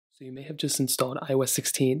So you may have just installed iOS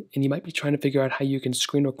 16 and you might be trying to figure out how you can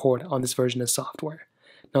screen record on this version of software.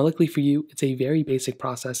 Now luckily for you, it's a very basic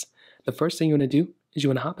process. The first thing you want to do is you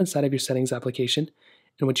want to hop inside of your settings application,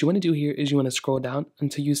 and what you want to do here is you want to scroll down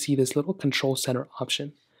until you see this little control center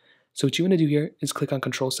option. So what you want to do here is click on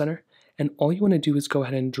control center, and all you want to do is go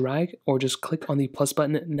ahead and drag or just click on the plus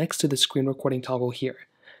button next to the screen recording toggle here.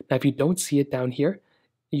 Now if you don't see it down here,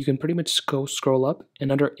 you can pretty much go scroll up,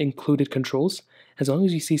 and under included controls, as long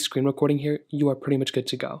as you see screen recording here, you are pretty much good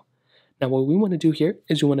to go. Now what we want to do here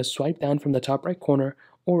is you want to swipe down from the top right corner,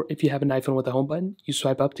 or if you have an iPhone with a home button, you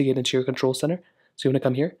swipe up to get into your control center. So you want to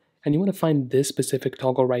come here and you want to find this specific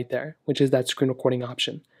toggle right there, which is that screen recording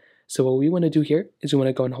option. So what we want to do here is you want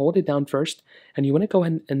to go and hold it down first, and you want to go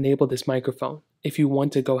ahead and enable this microphone if you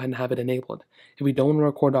want to go ahead and have it enabled. If you don't want to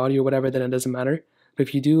record audio or whatever, then it doesn't matter. But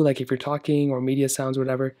if you do, like if you're talking or media sounds or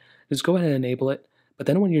whatever, just go ahead and enable it. But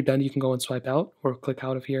then when you're done, you can go and swipe out or click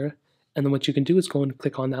out of here. And then what you can do is go and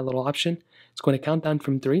click on that little option. It's going to count down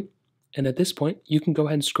from 3. And at this point, you can go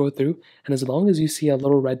ahead and scroll through. And as long as you see a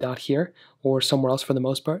little red dot here or somewhere else for the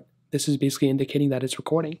most part, this is basically indicating that it's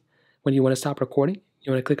recording. When you want to stop recording,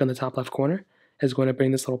 you want to click on the top left corner. It's going to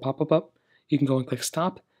bring this little pop-up up. You can go and click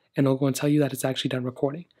stop, and it'll go and tell you that it's actually done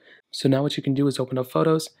recording. So now what you can do is open up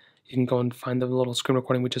photos. You can go and find the little screen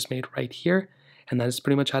recording we just made right here. And that is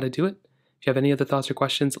pretty much how to do it. If you have any other thoughts or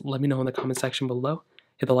questions, let me know in the comment section below.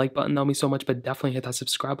 Hit the like button, that'll mean so much, but definitely hit that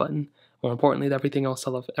subscribe button. More importantly than everything else,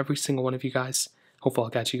 I love every single one of you guys. Hopefully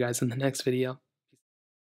I'll catch you guys in the next video.